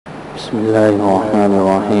بسم اللہ الرحمن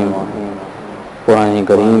الرحیم۔ قرآن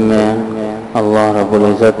کریم میں اللہ رب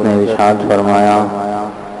العزت نے ارشاد فرمایا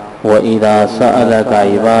وَإِذَا سَأَلَكَ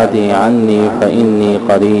عِبَادِي عَنِّي فَإِنِّي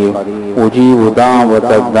قَرِيبٌ أُجِيبُ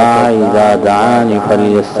دَعْوَةَ الدَّاعِ إِذَا دَعَانِ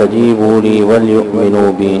فَلْيَسْتَجِيبُوا لِي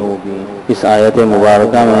وَلْيُؤْمِنُوا بِي۔ اس آیت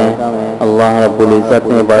مبارکہ میں اللہ رب العزت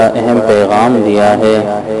نے بڑا اہم پیغام دیا ہے،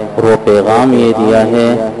 اور وہ پیغام یہ دیا ہے،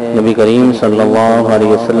 نبی کریم صلی اللہ علیہ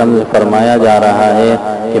وسلم سے فرمایا جا رہا ہے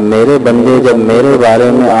کہ میرے بندے جب میرے بارے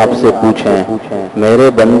میں آپ سے پوچھیں، میرے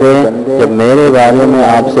بندے جب میرے بارے میں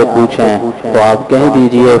آپ سے پوچھیں تو آپ کہہ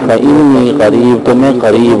دیجئے فَإِنِّي قریب، تو میں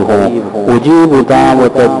قریب ہوں، أُجِيبُ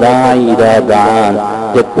دَعْوَةَ الدَّاعِ إِذَا دَعَانِ،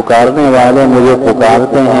 جب پکارنے والے مجھے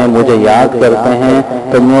پکارتے ہیں، مجھے یاد کرتے ہیں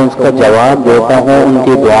تو میں اس کا جواب دیتا ہوں، ان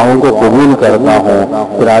کی دعاؤں کو قبول کرتا ہوں۔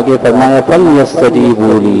 پھر آگے فرمایا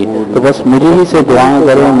فَلْيَسْتَجِيبُوا لِي، تو بس مجھے ہی سے دعا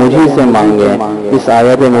کریں، مجھے سے مانگیں۔ اس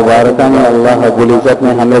آیت مبارکہ میں اللہ رب العزت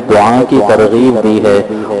نے ہمیں دعا کی ترغیب دی ہے،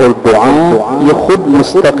 اور دعا یہ خود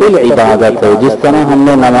مستقل عبادت ہے۔ جس طرح ہم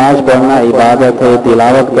نے نماز پڑھنا عبادت ہے،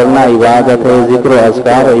 تلاوت کرنا عبادت ہے، ذکر و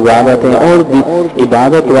اذکار عبادت ہے، اور بھی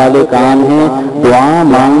عبادت والے کام ہیں، دعا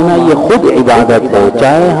مانگنا یہ خود عبادت ہے۔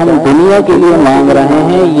 چاہے ہم دنیا کے لیے مانگ رہے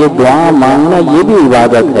ہیں، یہ دعا مانگنا یہ بھی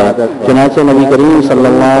عبادت ہے۔ چنانچہ نبی کریم صلی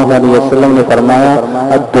اللہ علیہ وسلم نے فرمایا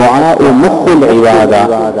الدعاء مخ العبادہ،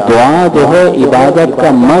 دعا جو ہے عبادت کا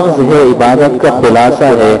مغز ہے، عبادت کا خلاصہ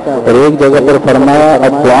ہے۔ اور ایک جگہ پر فرمایا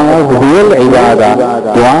الدعاء هو العبادہ،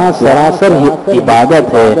 دعا سراسر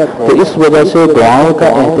عبادت ہے۔ تو اس وجہ سے دعاؤں کا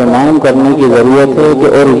اہتمام کرنے کی ضرورت ہے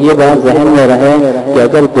کہ اور یہ بات ذہن میں رہے کہ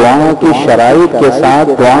اگر دعا کی شرائط کے ساتھ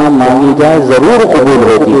دعا مانگی جائے ضرور قبول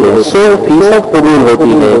ہوتی ہے، 100% قبول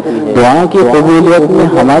ہوتی ہے۔ دعا کی قبولیت میں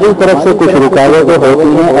ہماری طرف سے کچھ رکاوٹیں ہوتی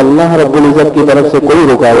ہیں، اللہ رب العزت کی طرف سے کوئی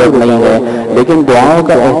رکاوٹ نہیں ہے، لیکن دعاؤں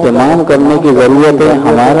کا اہتمام کرنے کی ضرورت ہے۔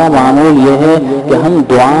 ہمارا معمول یہ ہے کہ ہم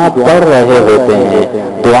دعا پڑھ رہے ہوتے ہیں،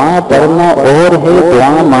 دعا پڑھنا اور ہے،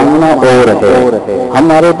 دعا مانگنا اور ہے۔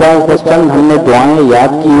 ہمارے پاس بس چند ہم نے دعائیں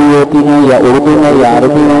یاد کی ہوئی ہوتی ہیں، یا اردو میں یا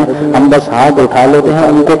عربی میں ہم بس ہاتھ اٹھا لیتے ہیں،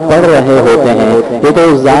 ان کو پڑھ رہے ہوتے ہیں۔ یہ تو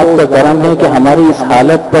اس ذات کا کرم ہے کہ ہماری اس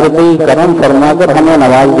حالت پر بھی کرم فرما کر ہمیں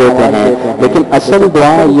نواز دیتے ہیں، لیکن اصل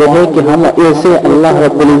دعا یہ ہے کہ ہم ایسے اللہ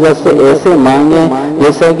رب العزت سے ایسے مانگیں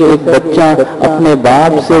جیسا کہ ایک بچہ اپنے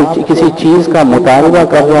باپ سے کسی چیز کا مطالبہ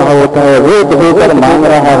کر رہا ہوتا ہے، رو دھو کر مانگ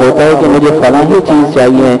رہا ہوتا ہے کہ مجھے فلاں ہی چیز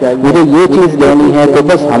چاہیے، مجھے یہ چیز لینی ہے۔ تو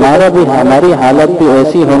بس ہماری حالت بھی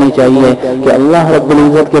ایسی ہونی چاہیے کہ اللہ رب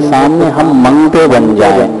العزت کے سامنے ہم منگتے بن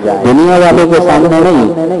جائیں، دنیا والوں کے سامنے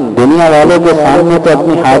نہیں۔ دنیا والوں کے سامنے تو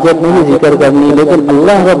اپنی حاجت نہیں ذکر کرنی، لیکن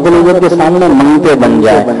اللہ رب العزت کے سامنے منگتے بن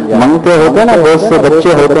جائے۔ منگتے ہوتے نا، بہت سے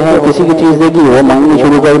بچے ہوتے ہیں، کسی کی چیز دیکھی وہ مانگنی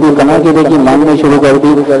شروع کر دی، کنا کی دیکھی مانگنی شروع کر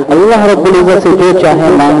دی۔ اللہ رب العزت سے جو چاہے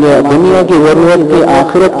مانگے، دنیا کی ضرورت کی،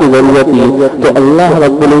 آخرت کی ضرورت کی، تو اللہ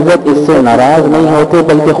رب العزت اس سے ناراض نہیں ہوتے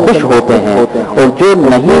بلکہ خوش ہوتے ہیں۔ اور جو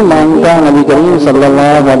نہیں مانگتا، نبی کریم صلی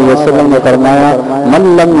اللہ علیہ وسلم نے فرمایا من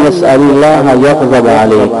لم يسأل اللہ یغضب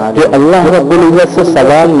علیہ، جو اللہ رب العزت سے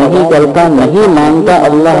سوال نہیں کرتا، نہیں مانگتا،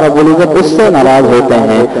 اللہ رب العزت اس سے ناراض ہوتے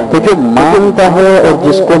ہیں۔ تو جو مانگتا ہے اور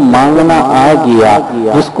جس کو مانگنا آ گیا،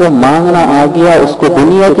 جس کو مانگنا آ گیا، اس کو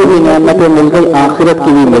دنیا کی بھی نعمتیں مل گئی، آخرت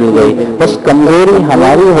کی بھی مل گئی۔ بس کمزوری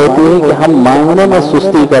ہماری ہوتی ہے کہ ہم مانگنے میں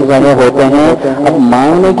سستی کر رہے ہوتے ہیں۔ اب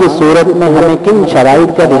مانگنے کی صورت میں ہمیں کن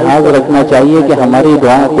شرائط کا لحاظ رکھنا چاہیے کہ ہماری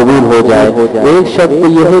دعا قبول ہو جائے؟ ایک شرط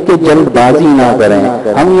یہ ہے کہ جلد بازی نہ کریں۔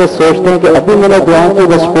 ہم یہ سوچتے ہیں کہ ابھی میرا دعا کی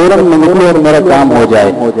بس فوراً نکلے اور میرا کام ہو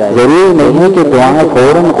جائے، ضروری نہیں کہ دعا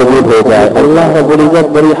فوراً قبول ہو جائے۔ اللہ رب العزت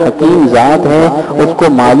بڑی حکیم ذات ہے، اس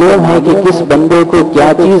کو معلوم ہے کہ کس بندے کو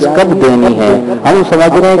کیا چیز کب دینی ہے۔ ہم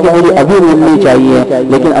سمجھ رہے ہیں کہ مجھے ابھی ملنی چاہیے،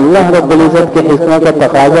 لیکن اللہ رب العزت کے حکمت کا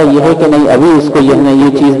تقاضا یہ ہے کہ نہیں، ابھی اس کو یہ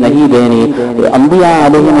چیز نہیں دینی۔ انبیاء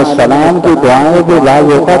علیہ السلام کی دعائیں بھی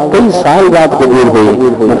بعض اوقات کئی سال بعد قبول ہوئی۔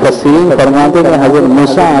 مفسرین فرماتے ہیں حضرت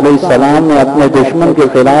موسیٰ علیہ السلام نے اپنے دشمن کے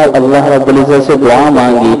خلاف اللہ رب العزت سے دعا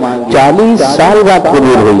مانگی، 40 سال بعد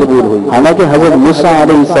قبول ہوئی۔ حالانکہ حضرت موسیٰ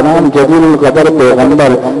علیہ السلام جلیل القدر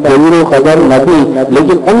پیغمبر، جلیل القدر نبی،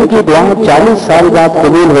 لیکن ان کی دعا 40 سال بعد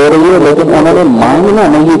قبول ہو رہی ہے، لیکن انہوں نے مانگنا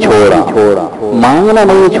نہیں چھوڑا۔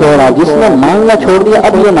 جس نے مانگنا چھوڑ دیا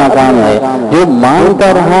اب یہ ناکام ہے۔ جو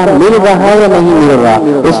مانگتا رہا، مل رہا یا نہیں مل رہا،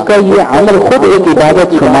 اس کا یہ عمل خود ایک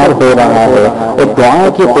عبادت شمار ہو رہا ہے۔ اور دعا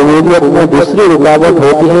کی قبولیت میں دوسری رکاوٹ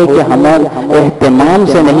ہوتی ہے کہ ہم اہتمام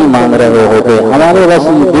سے نہیں مانگ رہے ہوتے۔ ہمارے بس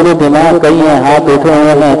دل و دماغ کئی ہیں، ہاتھ اٹھے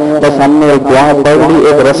ہوئے ہیں، بس ہم نے ایک دعا پڑھ لی،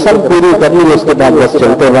 ایک رسم پوری کر لی، اس کے بعد بس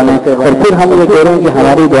چلتے بنے، اور پھر ہم یہ کہہ رہے ہیں کہ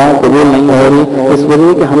ہماری دعا قبول نہیں ہو رہی۔ اس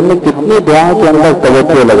وجہ کہ ہم نے کتنی دعا کے اندر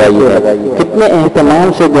توجہ لگائی ہے، کتنے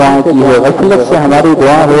اہتمام سے دعا کی ہے، غفلت سے ہماری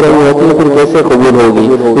دعا ہو رہی ہوتی ہے، پھر کیسے قبول ہوگی؟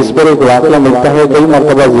 اس پر ایک واقعہ ملتا ہے، کئی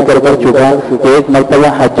مرتبہ ذکر کر چکا کہ ایک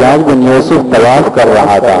مرتبہ حجاج بن یوسف طواف کر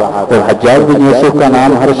رہا تھا، اور حجاج بن یوسف کا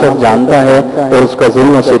نام ہر شخص جانتا ہے اور اس کا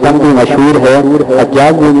ظلم و ستم بھی مشہور ہے۔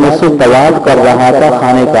 حجاج بن یوسف طواف کر رہا تھا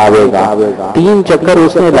خانے کعبے کا، 3 چکر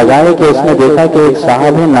اس نے لگائے کہ اس نے دیکھا کہ ایک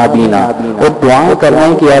صاحب ہے نابینا، اور دعا کر رہے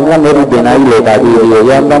ہیں کہ یا اللہ میری بینائی لوٹا دیجیے،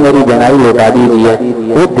 یا اللہ میری بینائی لوٹا دیجیے۔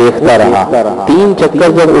 وہ دیکھتا رہا، 3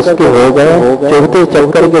 چکر جب اس کے ہو گئے، 4تھے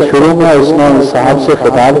چکر کے شروع میں اس نے صاحب سے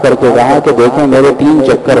خطاب کر کے کہا کہ دیکھیں میرے 3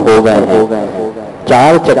 چکر ہو گئے ہیں،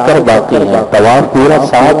 4 چکر باقی ہیں، طواف پورا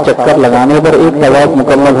 7 چکر لگانے پر ایک طواف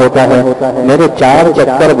مکمل ہوتا ہے، میرے 4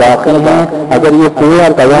 چکر باقی ہیں، اگر یہ پورا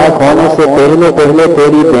طواف ہونے سے پہلے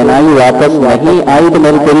تیری بینائی واپس نہیں آئی تو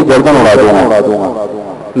میں تیری گردن اڑا دوں گا،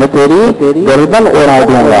 میں تیری گردن اڑا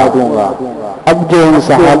دوں گا۔ اب جو ان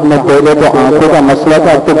صاحب نے پہلے تو آنکھوں کا مسئلہ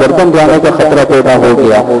تھا، اب تو گردن جانے کا خطرہ پیدا ہو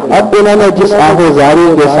گیا۔ اب انہوں نے جس آنکھوں زاری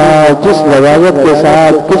کے ساتھ، جس لگاوت کے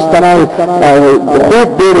ساتھ، کس طرح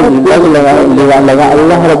خوب دیر لگا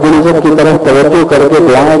اللہ رب العزت کی طرف توجہ کر کے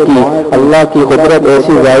دعا کی، اللہ کی قدرت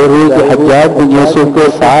ایسی ظاہر ہوئی کہ حجاج بن یوسف کے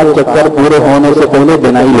 7 چکر پورے ہونے سے پہلے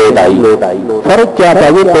بینائی لوٹ آئی۔ فرق کیا تھا؟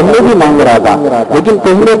 یہ پہلے بھی مانگ رہا تھا، لیکن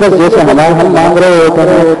پہلے بس جیسے ہم مانگ رہے ہوتے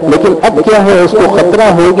ہیں، لیکن اب کیا ہے، اس کو خطرہ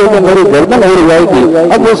ہو گیا کہ میری گردن اڑ جائے گی۔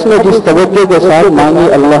 اب اس نے جس توجہ کے ساتھ مانگی،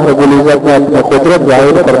 اللہ رب العزت نے اپنی قدرت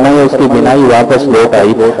ظاہر فرمائی، اس کی بینائی واپس لوٹ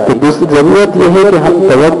آئی۔ تو دوسری ضرورت یہ ہے کہ ہم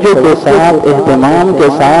توجہ کے ساتھ، اہتمام کے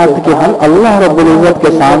ساتھ، کہ ہم اللہ رب العزت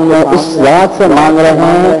کے سامنے اس ذات سے مانگ رہے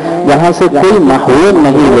ہیں جہاں سے کوئی محروم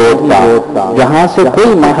نہیں لوٹتا، جہاں سے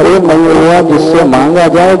کوئی محروم نہیں ہوا، جس سے مانگا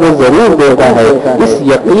جائے وہ ضرور دیتا ہے، اس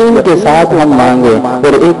یقین کے ساتھ ہم مانگے۔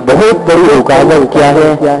 اور ایک بہت بڑی رکاوٹ کیا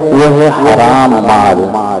ہے؟ وہ ہے حرام مال،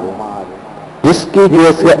 جس کا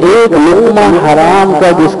ایک لقمہ حرام کا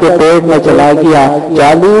جس کے پیٹ میں چلا گیا،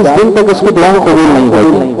 40 دن تک اس کی دعا قبول نہیں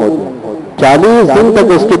ہوتی، 40 دن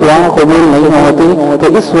تک اس کی دعا قبول نہیں ہوتی۔ تو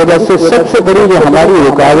اس وجہ سے سب سے بڑی جو ہماری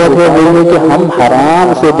رکاوٹ ہے وہ ہے کہ ہم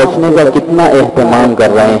حرام سے بچنے کا کتنا اہتمام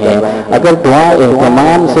کر رہے ہیں۔ اگر دعا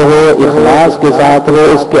اہتمام سے ہو، اخلاص کے ساتھ ہو،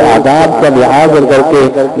 اس کے آداب کا لحاظ کر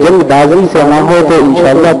کے جلد بازی سے نہ ہو، تو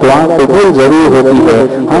انشاءاللہ دعا قبول ضرور ہوتی ہے۔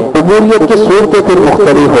 ہاں، قبولیت کی صورتیں پھر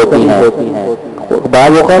مختلف ہوتی ہیں،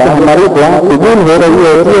 بعض اوقات ہماری دعا قبول ہو رہی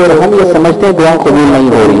ہوتی ہے اور ہم یہ سمجھتے ہیں دعا قبول نہیں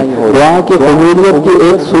ہو رہی۔ دعا کی قبولیت کی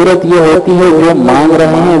ایک صورت یہ ہوتی ہے جو مانگ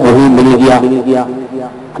رہے ہیں وہی مل گیا،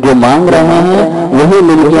 جو مانگ رہے ہیں وہی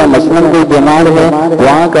مل گیا۔ مثلاً کوئی بیمار ہے،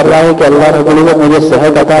 دعا کر رہا ہے کہ اللہ رب العزت مجھے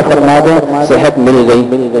صحت عطا فرما دے، صحت مل گئی،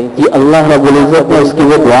 یہ اللہ رب العزت نے اس کی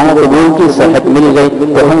وہ دعا قبول کی، صحت مل گئی،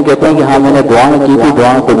 تو ہم کہتے ہیں کہ ہاں میں نے دعا کی تھی،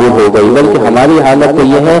 دعا قبول ہو گئی۔ بلکہ ہماری حالت تو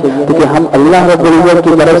یہ ہے کہ ہم اللہ رب العزت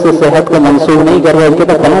کی طرف سے صحت کو منسوخ نہیں کر رہے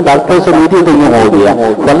کہ فلاں ڈاکٹر سے لی تھی تو یہ ہو گیا،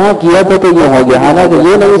 فلاں کیا تھا تو یہ ہو گیا، حالانکہ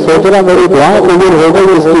یہ نہیں سوچ رہا میری دعا قبول ہو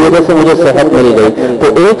گئی، اس کی وجہ سے مجھے صحت مل گئی۔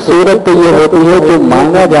 تو ایک صورت تو یہ ہوتی ہے جو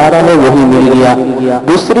مانگا جا رہا ہے وہی مل گیا۔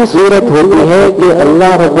 دوسری صورت ہوتی ہے کہ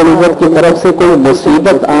اللہ رب العزت کی طرف سے کوئی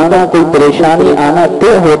مصیبت آنا، کوئی پریشانی آنا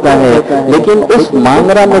طے ہوتا ہے، لیکن اس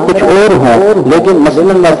مانگرا میں کچھ اور ہے۔ لیکن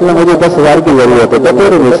مثلاً مجھے 10,000 کی ضرورت ہے،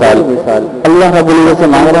 بطور مثال اللہ رب العزت سے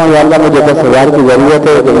مانگ رہا ہوں یا اللہ مجھے 10,000 کی ضرورت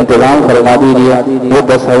ہے تو انتظام فرما دیجیے، وہ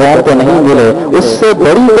 10,000 تو نہیں ملے، اس سے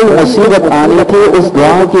بڑی کوئی مصیبت آنی تھی، اس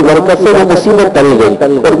دعا کی برکت سے وہ مصیبت ٹل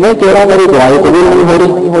گئی، اور میں کہہ رہا میری دعائیں قبول نہیں ہو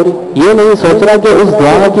رہی، یہ نہیں سوچ رہا کہ اس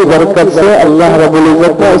دعا کی برکت سے اللہ رب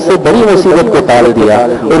العزت نے اس سے بڑی مصیبت کو ٹال دیا۔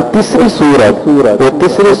 اور تیسری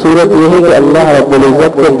صورت یہ ہے کہ اللہ رب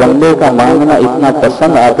العزت کے بندے کا مانگنا اتنا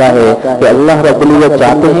پسند آتا ہے کہ اللہ رب العزت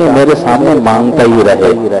چاہتے ہیں میرے سامنے مانگتا ہی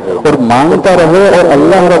رہے اور مانگتا رہے، اور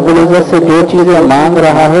اللہ رب العزت سے جو چیزیں مانگ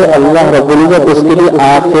رہا ہے اللہ رب العزت اس کے لیے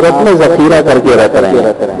آخرت میں ذخیرہ کر کے رکھ رہے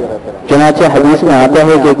ہیں۔ چنانچہ حدیث میں آتا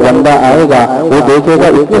ہے کہ ایک بندہ آئے گا، وہ دیکھے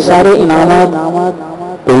گا اتنے سارے انعامات،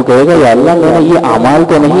 تو وہ کہے گا یا اللہ میں نے یہ اعمال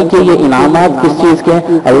تو نہیں کہ یہ انعامات کس چیز کے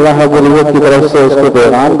ہیں؟ اللہ رب العزت کی طرف سے اس کو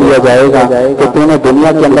پیغام دیا جائے گا کہ تو نے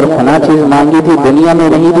دنیا کے اندر فلاں چیز مانگی تھی، دنیا میں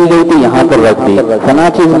نہیں دی گئی تھی، یہاں پر رکھ دی، فلاں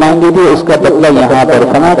چیز مانگی تھی اس کا بدلہ یہاں پر،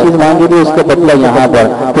 فلاں چیز مانگی تھی اس کا بدلہ یہاں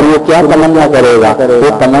پر۔ پھر وہ کیا تمنا کرے گا؟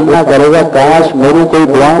 وہ تمنا کرے گا کاش میری کوئی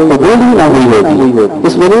دعا قبول ہی نہ ہوئی ہوتی،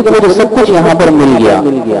 اس وجہ سے مجھے سب کچھ یہاں پر مل گیا۔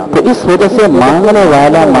 تو اس وجہ سے مانگنے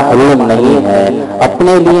والا محروم نہیں ہے،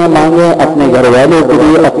 اپنے لیے مانگے، اپنے گھر والوں کے لیے،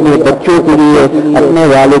 اپنے بچوں کے لیے، اپنے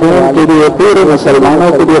والدین کے لیے، پورے مسلمانوں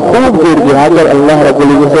کے لیے خوب گڑ گڑا کر اللہ رب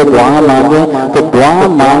العزت سے دعا مانگے۔ تو دعا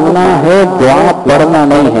مانگنا ہے، دعا پڑھنا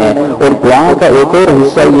نہیں ہے۔ اور دعا کا ایک اور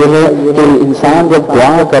حصہ یہ ہے کہ انسان جب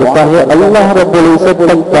دعا کرتا ہے اللہ رب العزت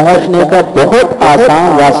تک پہنچنے کا بہت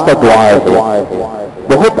آسان راستہ دعا ہے،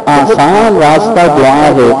 بہت آسان راستہ دعا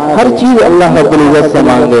ہے، ہر چیز اللہ رب العزت سے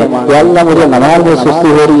مانگے، یا اللہ مجھے نماز میں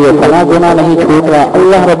سستی ہو رہی ہے، فلاں گناہ نہیں چھوٹ رہا،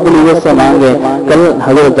 اللہ رب العزت سے مانگے۔ کل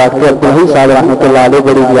حضرت ڈاکٹر عبدالحی صاحب رحمۃ اللہ علیہ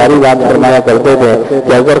بڑی پیاری بات فرمایا کرتے تھے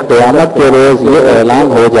کہ اگر قیامت کے روز یہ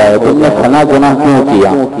اعلان ہو جائے تم نے فلاں گناہ کیوں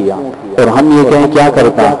کیا، اور ہم یہ کہیں کیا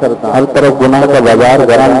کرتا، ہر طرف گناہ کا بازار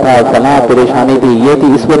گرم تھا، فلاں پریشانی تھی، یہ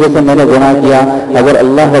تھی، اس وجہ سے میں نے گناہ کیا، اگر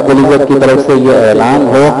اللہ رب العزت کی طرف سے یہ اعلان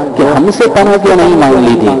ہو کہ ہم سے پناہ کیوں نہیں مانگ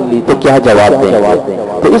لی تھی تو کیا جواب دیں؟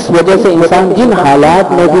 تو اس وجہ سے انسان جن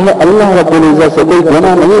حالات میں بھی ہے اللہ رب العزت سے کوئی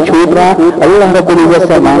گناہ نہیں چھوٹ رہا، اللہ رب العزت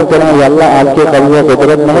سے مانگتے رہے یا اللہ آپ کے قبضہ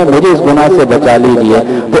قدرت میں ہے، مجھے اس گناہ سے بچا لیجیے،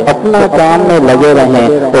 تو اپنا کام میں لگے رہیں۔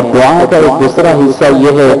 اور دعا کا ایک دوسرا حصہ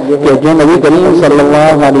یہ ہے کہ جو نبی کریم صلی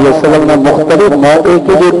اللہ علیہ وسلم نے مختلف موقع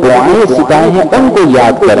کی جو دعائیں سکھائے ہیں ان کو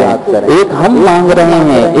یاد کریں۔ ایک ہم مانگ رہے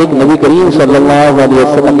ہیں، ایک نبی کریم صلی اللہ علیہ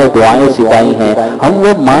وسلم نے دعائیں سکھائی ہیں، ہم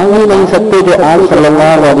وہ مانگ ہی نہیں سکتے جو آج صلی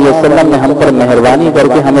اللہ علیہ وسلم نے ہم پر مہربانی کر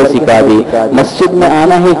کے ہمیں سکھا دی۔ مسجد میں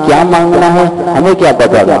آنا ہے، کیا مانگنا ہے ہمیں کیا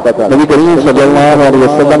پتا تھا، نبی کریم صلی اللہ علیہ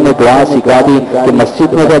وسلم نے دعا سکھا دی کہ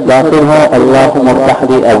مسجد میں جب داخل ہو اللہم افتح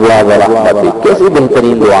لی ابواب رحمتک، کیسی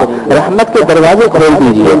بہترین دعا، رحمت کے دروازے کھول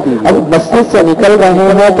دیجیے۔ اب مسجد سے نکل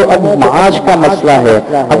رہے ہیں تو اب معاش کا مسئلہ ہے،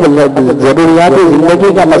 اب ضروریات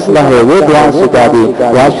زندگی کا مسئلہ ہے، وہ دعا سکھا دی۔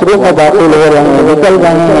 واش روم میں داخل ہو رہے ہیں، نکل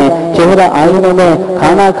رہے ہیں، چہرہ آئینے میں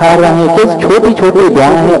کھانا کھا رہے ہیں، کس چھوٹی چھوٹی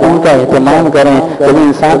دعائیں ہیں ان کا اہتمام کریں۔ جب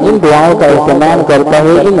انسان ان دعاؤں کا اہتمام کرتا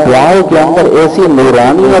ہے، ان دعاؤں کے اندر ایسی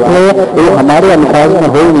نورانیت ہے وہ ہمارے الفاظ میں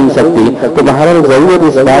ہو نہیں سکتی۔ تو بہرحال ضرورت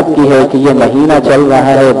اس بات کی ہے کہ یہ مہینہ چل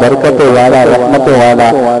رہا ہے برکتوں والا، رحمتوں والا،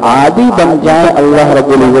 عادی بن جائے اللہ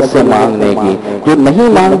رب العزت سے مانگنے کی۔ جو نہیں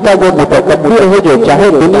مانگتا وہ متکبر ہے، جو چاہے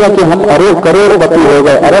دنیا کے ہم ارب کروڑ پتی ہو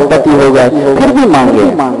گئے، ارب پتی ہو گئے، پھر بھی مانگے،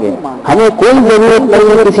 ہمیں کوئی ضرورت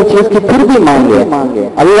نہیں ہے کسی چیز کی، پھر بھی مانگے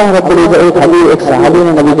اللہ رب العزت۔ ایک صحابی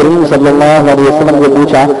نے نبی کریم صلی اللہ علیہ وسلم کو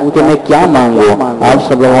پوچھا کہ میں کیا مانگوں، آپ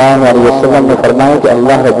صلی اللہ علیہ وسلم نے فرمایا کہ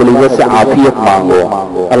اللہ رب العزت سے عافیت مانگو،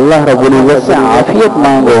 اللہ رب العزت سے عافیت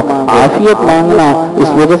مانگو۔ عافیت مانگنا اس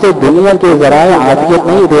وجہ سے دنیا کے ذرائع عافیت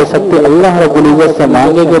نہیں دے سکتے، اللہ رب العزت سے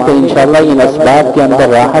مانگیں گے تو انشاءاللہ ان اسباب کے اندر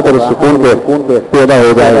راحت اور سکون پیدا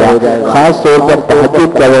ہو جائے گا۔ خاص طور پر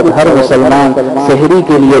تہجد کا وقت ہر مسلمان سحری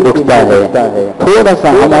کے لیے اٹھتا ہے، تھوڑا سا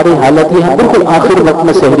ہماری حالت یہ ہے بالکل آخر وقت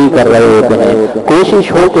میں سحری کر رہے ہوتے ہیں،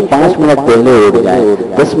 کوشش ہو کہ 5 منٹ پہلے اٹھ جائیں،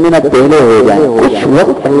 10 منٹ پہلے ہو جائیں، کچھ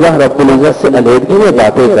وقت اللہ رب العزت سے علیحدگی میں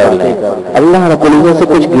باتیں کر لیں، اللہ رب العزت سے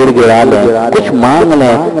کچھ گر گرا لیں، کچھ مانگ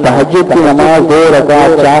لیں، تہجد کی نماز 2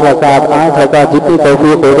 رکعت 4 رکعت 8 رکعت جتنی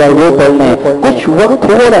توفیق ہو جائے وہ پڑھ لیں، کچھ وقت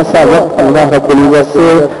تھوڑا سا وقت اللہ رب العزت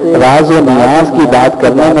سے راز و نیاز کی بات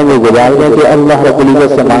کرنے میں بھی گزار دیں کہ اللہ رب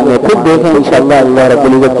العزت سے مانگیں، پھر دیکھیں انشاءاللہ اللہ رب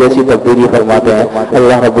العزت کیسی تبدیلی فرماتے ہیں۔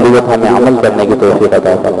 اللہ رب العزت ہمیں عمل کرنے کی توفیق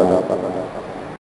عطا فرمائے۔